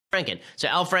Franken. So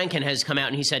Al Franken has come out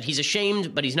and he said he's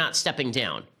ashamed, but he's not stepping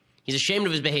down. He's ashamed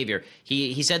of his behavior.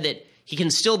 He said that he can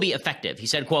still be effective. He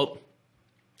said, quote,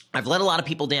 "I've let a lot of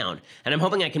people down, and I'm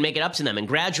hoping I can make it up to them and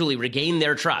gradually regain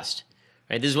their trust."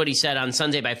 Right, this is what he said on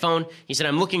Sunday by phone. He said,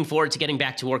 "I'm looking forward to getting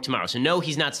back to work tomorrow." So no,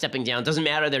 he's not stepping down. Doesn't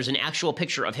matter. There's an actual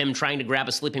picture of him trying to grab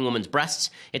a sleeping woman's breasts.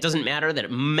 It doesn't matter that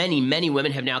many, many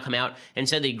women have now come out and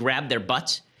said they grabbed their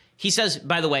butts. He says,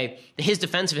 by the way, his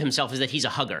defense of himself is that he's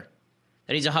a hugger.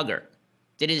 That he's a hugger.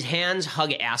 Did his hands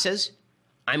hug asses?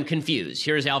 I'm confused.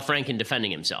 Here's Al Franken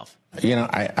defending himself. You know,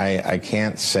 I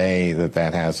can't say that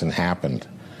that hasn't happened.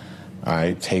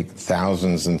 I take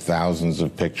thousands and thousands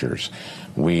of pictures.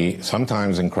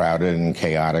 Sometimes in crowded and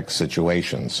chaotic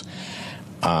situations.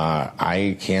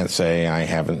 I can't say I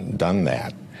haven't done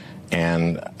that.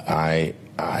 And I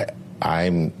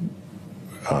am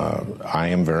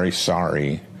very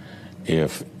sorry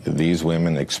if these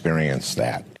women experience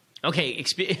that. Okay,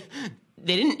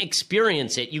 they didn't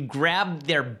experience it. You grabbed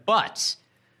their butts.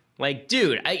 Like,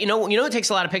 dude, you know who takes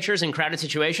a lot of pictures in crowded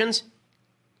situations?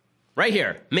 Right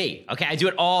here, me. Okay, I do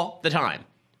it all the time.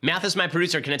 Mathis, my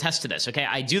producer, can attest to this. Okay,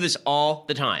 I do this all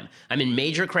the time. I'm in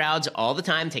major crowds all the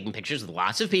time, taking pictures with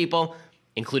lots of people,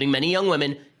 including many young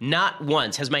women. Not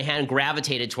once has my hand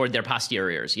gravitated toward their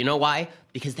posteriors. You know why?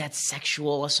 Because that's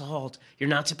sexual assault. You're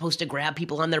not supposed to grab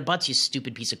people on their butts, you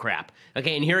stupid piece of crap.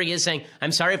 Okay, and here he is saying,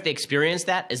 I'm sorry if they experienced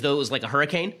that, as though it was like a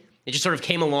hurricane. It just sort of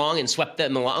came along and swept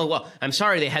them along. Oh, well, I'm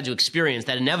sorry they had to experience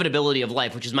that inevitability of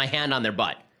life, which is my hand on their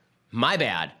butt. My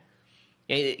bad.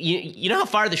 You know how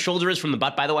far the shoulder is from the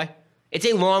butt, by the way? It's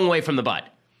a long way from the butt.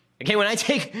 Okay, when I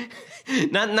take,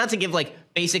 not to give like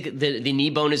basic, the knee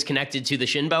bone is connected to the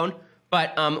shin bone,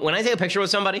 but when I take a picture with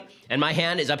somebody and my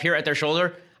hand is up here at their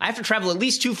shoulder, I have to travel at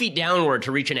least 2 feet downward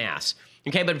to reach an ass.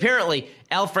 Okay, but apparently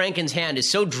Al Franken's hand is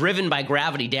so driven by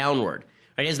gravity downward.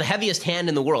 Right? He has the heaviest hand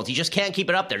in the world. He just can't keep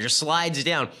it up there, just slides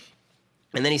down.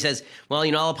 And then he says, well,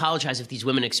 I'll apologize if these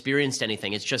women experienced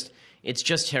anything. It's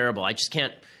just terrible. I just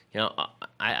can't,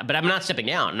 but I'm not stepping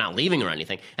down. I'm not leaving or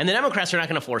anything. And the Democrats are not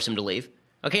going to force him to leave.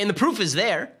 Okay, and the proof is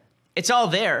there. It's all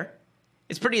there.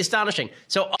 It's pretty astonishing.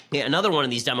 So another one of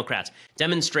these Democrats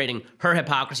demonstrating her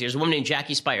hypocrisy. There's a woman named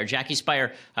Jackie Speier. Jackie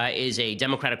Speier is a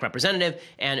Democratic representative,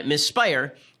 and Ms.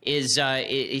 Speier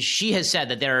she has said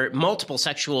that there are multiple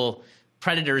sexual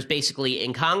predators basically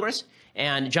in Congress,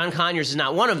 and John Conyers is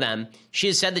not one of them. She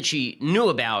has said that she knew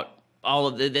about all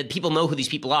of that people know who these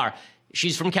people are.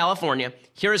 She's from California.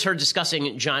 Here is her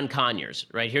discussing John Conyers,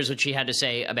 right? Here's what she had to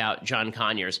say about John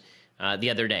Conyers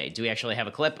the other day. Do we actually have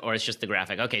a clip, or it's just the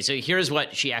graphic? Okay, so here's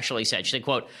what she actually said. She said,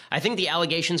 quote, "I think the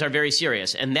allegations are very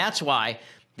serious, and that's why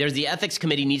there's the ethics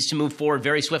committee needs to move forward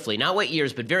very swiftly. Not wait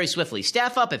years, but very swiftly.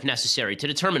 Staff up if necessary to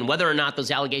determine whether or not those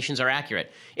allegations are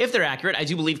accurate. If they're accurate, I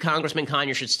do believe Congressman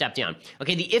Conyers should step down."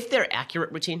 Okay, the if they're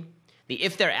accurate routine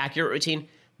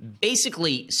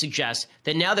basically suggests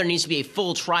that now there needs to be a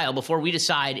full trial before we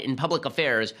decide in public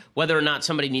affairs whether or not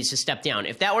somebody needs to step down.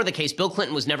 If that were the case, Bill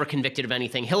Clinton was never convicted of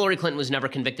anything. Hillary Clinton was never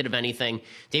convicted of anything.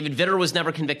 David Vitter was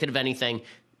never convicted of anything.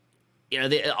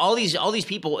 All these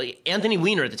people, Anthony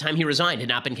Weiner at the time he resigned had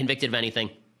not been convicted of anything.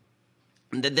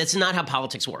 That's not how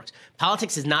politics works.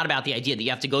 Politics is not about the idea that you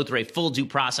have to go through a full due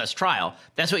process trial.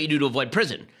 That's what you do to avoid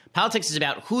prison. Politics is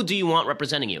about who do you want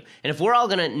representing you. And if we're all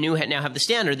going to now have the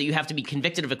standard that you have to be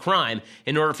convicted of a crime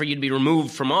in order for you to be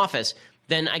removed from office,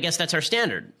 then I guess that's our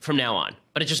standard from now on.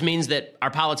 But it just means that our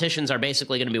politicians are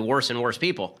basically going to be worse and worse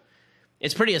people.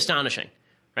 It's pretty astonishing,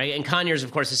 right? And Conyers,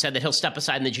 of course, has said that he'll step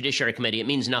aside in the Judiciary Committee. It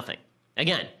means nothing.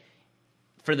 Again,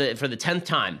 for the 10th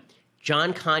time,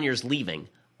 John Conyers leaving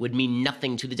would mean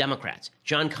nothing to the Democrats.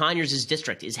 John Conyers'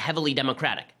 district is heavily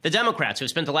Democratic. The Democrats who have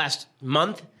spent the last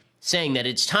month saying that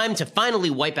it's time to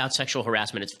finally wipe out sexual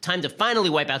harassment. It's time to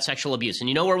finally wipe out sexual abuse. And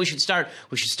you know where we should start?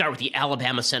 We should start with the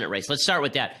Alabama Senate race. Let's start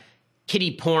with that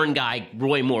kiddie porn guy,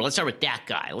 Roy Moore. Let's start with that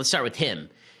guy. Let's start with him.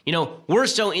 We're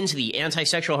so into the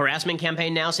anti-sexual harassment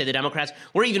campaign now, say the Democrats,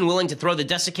 we're even willing to throw the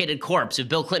desiccated corpse of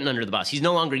Bill Clinton under the bus. He's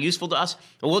no longer useful to us,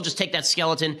 and we'll just take that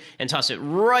skeleton and toss it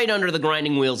right under the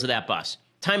grinding wheels of that bus.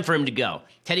 Time for him to go.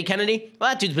 Teddy Kennedy?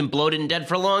 Well, that dude's been bloated and dead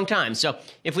for a long time. So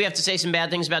if we have to say some bad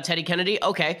things about Teddy Kennedy,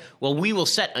 okay, well, we will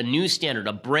set a new standard,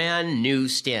 a brand new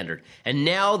standard. And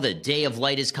now the day of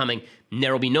light is coming. And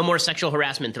there will be no more sexual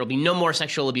harassment. There will be no more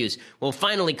sexual abuse. We'll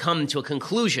finally come to a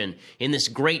conclusion in this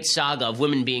great saga of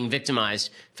women being victimized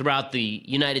throughout the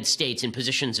United States in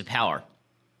positions of power.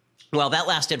 Well, that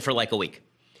lasted for like a week.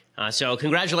 So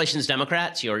congratulations,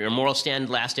 Democrats. Your moral stand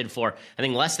lasted for, I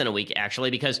think, less than a week, actually,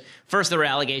 because first there were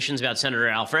allegations about Senator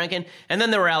Al Franken, and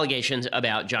then there were allegations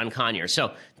about John Conyers.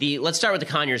 So let's start with the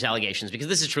Conyers allegations, because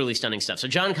this is truly stunning stuff. So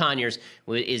John Conyers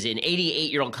is an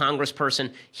 88-year-old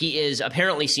congressperson. He is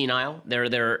apparently senile. There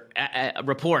are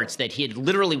reports that he had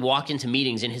literally walked into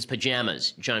meetings in his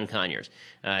pajamas, John Conyers.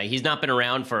 He's not been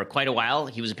around for quite a while.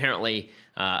 He was apparently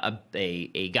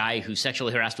a guy who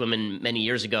sexually harassed women many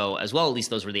years ago as well. At least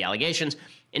those were the allegations.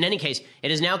 In any case,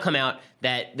 it has now come out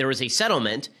that there was a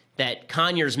settlement that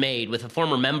Conyers made with a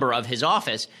former member of his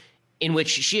office in which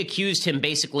she accused him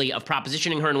basically of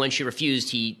propositioning her, and when she refused,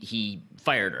 he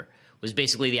fired her. Was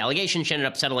basically the allegation. She ended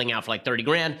up settling out for like 30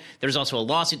 grand. There's also a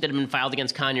lawsuit that had been filed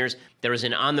against Conyers. There was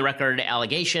an on-the-record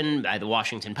allegation by the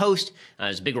Washington Post.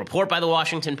 There's a big report by the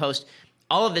Washington Post.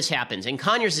 All of this happens, and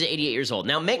Conyers is 88 years old.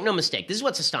 Now, make no mistake, this is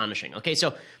what's astonishing. Okay,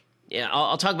 so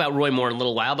I'll talk about Roy Moore in a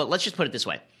little while, but let's just put it this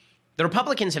way. The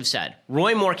Republicans have said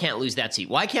Roy Moore can't lose that seat.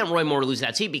 Why can't Roy Moore lose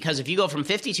that seat? Because if you go from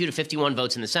 52 to 51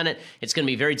 votes in the Senate, it's going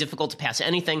to be very difficult to pass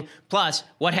anything. Plus,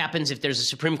 what happens if there's a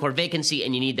Supreme Court vacancy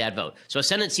and you need that vote? So a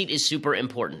Senate seat is super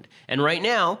important. And right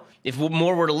now, if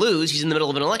Moore were to lose, he's in the middle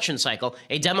of an election cycle,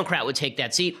 a Democrat would take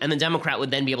that seat, and the Democrat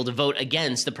would then be able to vote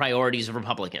against the priorities of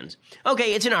Republicans.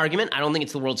 Okay, it's an argument. I don't think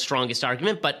it's the world's strongest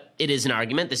argument, but it is an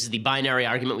argument. This is the binary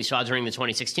argument we saw during the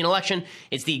 2016 election.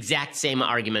 It's the exact same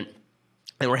argument,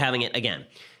 and we're having it again.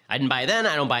 I didn't buy it then,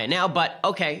 I don't buy it now, but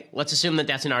okay, let's assume that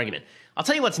that's an argument. I'll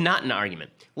tell you what's not an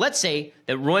argument. Let's say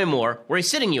that Roy Moore were a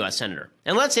sitting U.S. senator,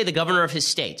 and let's say the governor of his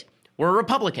state were a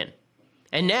Republican,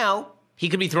 and now he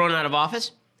could be thrown out of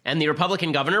office, and the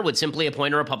Republican governor would simply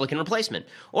appoint a Republican replacement.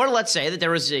 Or let's say that there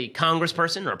was a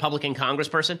congressperson, a Republican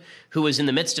congressperson, who was in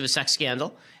the midst of a sex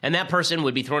scandal, and that person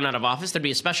would be thrown out of office. There'd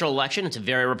be a special election. It's a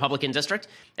very Republican district,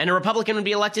 and a Republican would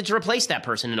be elected to replace that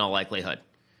person in all likelihood.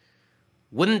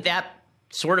 Wouldn't that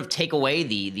sort of take away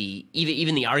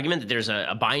even the argument that there's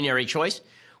a binary choice?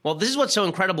 Well, this is what's so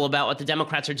incredible about what the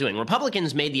Democrats are doing.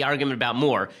 Republicans made the argument about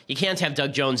Moore. You can't have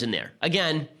Doug Jones in there.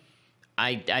 Again,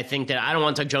 I think that I don't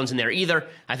want Doug Jones in there either.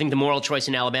 I think the moral choice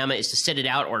in Alabama is to sit it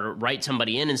out or to write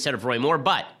somebody in instead of Roy Moore.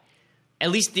 But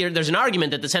at least there's an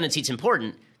argument that the Senate seat's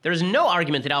important. There's no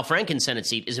argument that Al Franken's Senate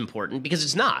seat is important, because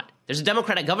it's not. There's a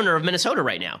Democratic governor of Minnesota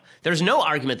right now. There's no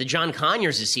argument that John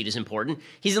Conyers' seat is important.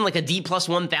 He's in like a D plus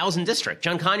 1,000 district.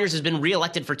 John Conyers has been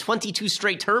reelected for 22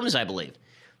 straight terms, I believe.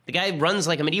 The guy runs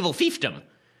like a medieval fiefdom.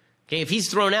 Okay, if he's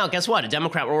thrown out, guess what? A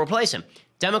Democrat will replace him.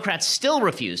 Democrats still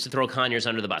refuse to throw Conyers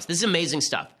under the bus. This is amazing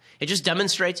stuff. It just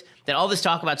demonstrates that all this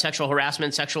talk about sexual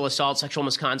harassment, sexual assault, sexual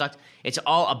misconduct, it's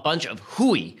all a bunch of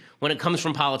hooey when it comes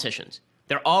from politicians.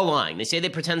 They're all lying. They say they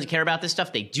pretend to care about this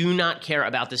stuff. They do not care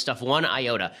about this stuff one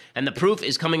iota. And the proof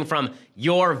is coming from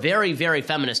your very, very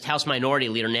feminist House Minority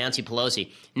Leader, Nancy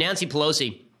Pelosi. Nancy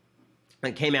Pelosi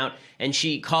came out and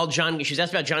she was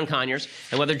asked about John Conyers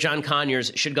and whether John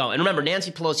Conyers should go. And remember,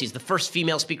 Nancy Pelosi is the first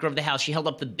female Speaker of the House. She held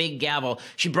up the big gavel.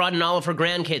 She brought in all of her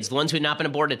grandkids, the ones who had not been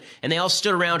aborted, and they all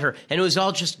stood around her, and it was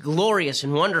all just glorious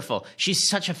and wonderful. She's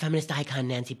such a feminist icon,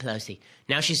 Nancy Pelosi.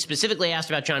 Now she's specifically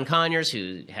asked about John Conyers,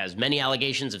 who has many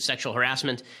allegations of sexual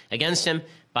harassment against him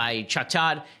by Chuck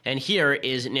Todd, and here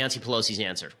is Nancy Pelosi's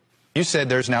answer. You said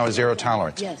there's now a zero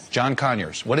tolerance. Yes. John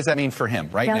Conyers, what does that mean for him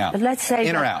right now? Let's say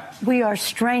in or out? We are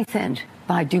strengthened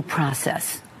by due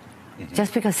process. Mm-hmm.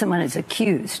 Just because someone is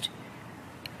accused,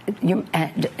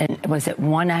 and was it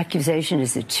one accusation?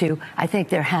 Is it two? I think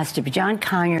there has to be. John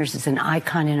Conyers is an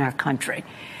icon in our country.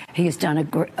 He has done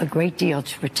a great deal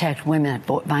to protect women,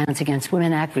 Violence Against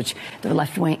Women Act, which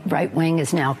the right wing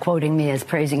is now quoting me as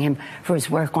praising him for his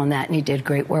work on that, and he did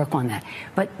great work on that.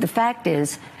 But the fact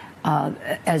is,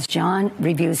 as John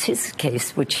reviews his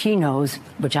case, which he knows,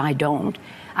 which I don't,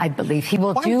 I believe he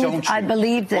will do. Don't you? I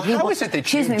believe that he will. How is it that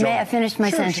excuse me, may I finish my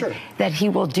sentence? Sure. That he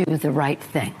will do the right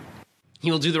thing. He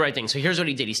will do the right thing. So here's what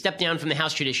he did. He stepped down from the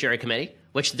House Judiciary Committee,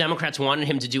 which the Democrats wanted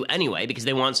him to do anyway, because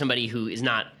they want somebody who is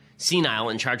not senile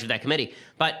in charge of that committee.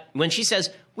 But when she says,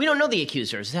 we don't know the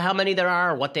accusers, how many there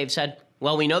are, or what they've said,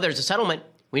 well, we know there's a settlement.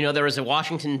 We know there was a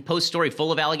Washington Post story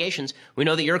full of allegations. We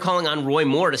know that you're calling on Roy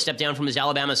Moore to step down from his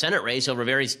Alabama Senate race over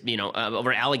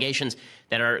over allegations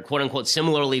that are, quote unquote,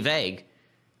 similarly vague,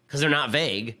 because they're not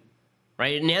vague,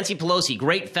 right? Nancy Pelosi,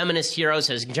 great feminist hero,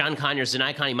 says John Conyers is an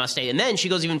icon, he must stay. And then she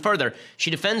goes even further.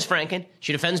 She defends Franken,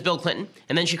 she defends Bill Clinton,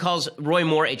 and then she calls Roy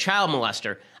Moore a child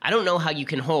molester. I don't know how you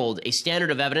can hold a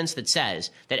standard of evidence that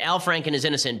says that Al Franken is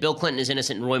innocent, Bill Clinton is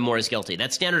innocent, and Roy Moore is guilty.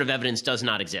 That standard of evidence does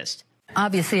not exist.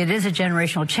 Obviously, it is a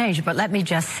generational change, but let me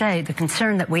just say the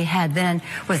concern that we had then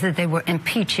was that they were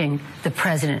impeaching the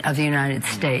President of the United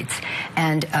States,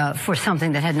 and for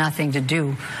something that had nothing to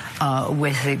do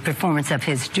with the performance of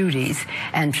his duties,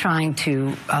 and trying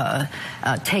to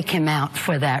take him out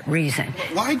for that reason.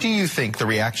 Why do you think the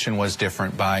reaction was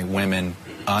different by women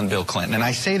on Bill Clinton? And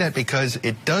I say that because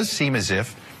it does seem as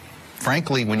if,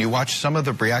 frankly, when you watch some of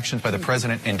the reactions by the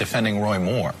president in defending Roy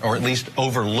Moore, or at least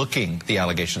overlooking the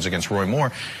allegations against Roy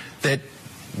Moore, that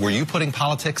were you putting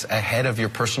politics ahead of your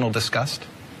personal disgust?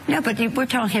 No, but we're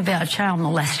talking about a child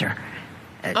molester.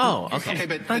 Oh, okay.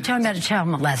 But we're talking about a child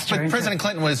molester. But President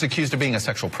Clinton was accused of being a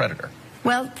sexual predator.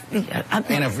 Well,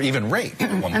 and of even rape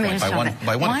at one point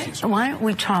by one accuser. Why don't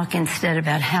we talk instead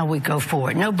about how we go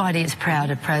forward? Nobody is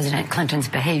proud of President Clinton's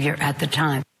behavior at the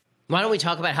time. Why don't we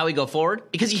talk about how we go forward?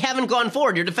 Because you haven't gone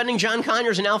forward. You're defending John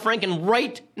Conyers and Al Franken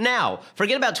right now.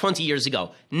 Forget about 20 years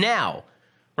ago. Now.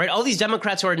 Right? All these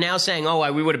Democrats who are now saying, oh,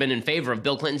 we would have been in favor of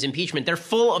Bill Clinton's impeachment, they're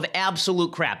full of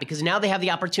absolute crap, because now they have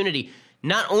the opportunity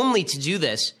not only to do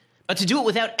this, but to do it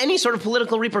without any sort of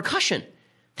political repercussion.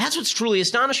 That's what's truly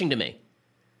astonishing to me.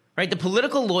 Right? The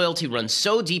political loyalty runs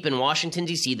so deep in Washington,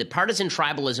 D.C., the partisan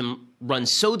tribalism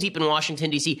runs so deep in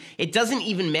Washington, D.C., it doesn't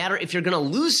even matter if you're going to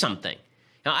lose something.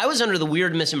 Now, I was under the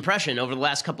weird misimpression over the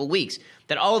last couple of weeks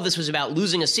that all of this was about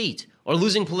losing a seat or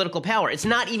losing political power. It's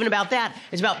not even about that.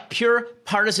 It's about pure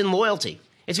partisan loyalty.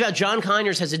 It's about John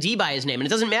Conyers has a D by his name, and it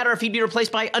doesn't matter if he'd be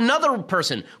replaced by another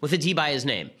person with a D by his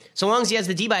name. So long as he has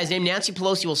the D by his name, Nancy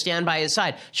Pelosi will stand by his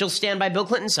side. She'll stand by Bill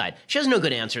Clinton's side. She has no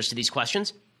good answers to these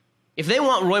questions. If they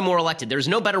want Roy Moore elected, there's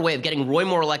no better way of getting Roy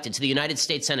Moore elected to the United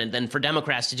States Senate than for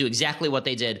Democrats to do exactly what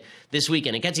they did this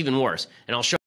weekend. It gets even worse, and I'll show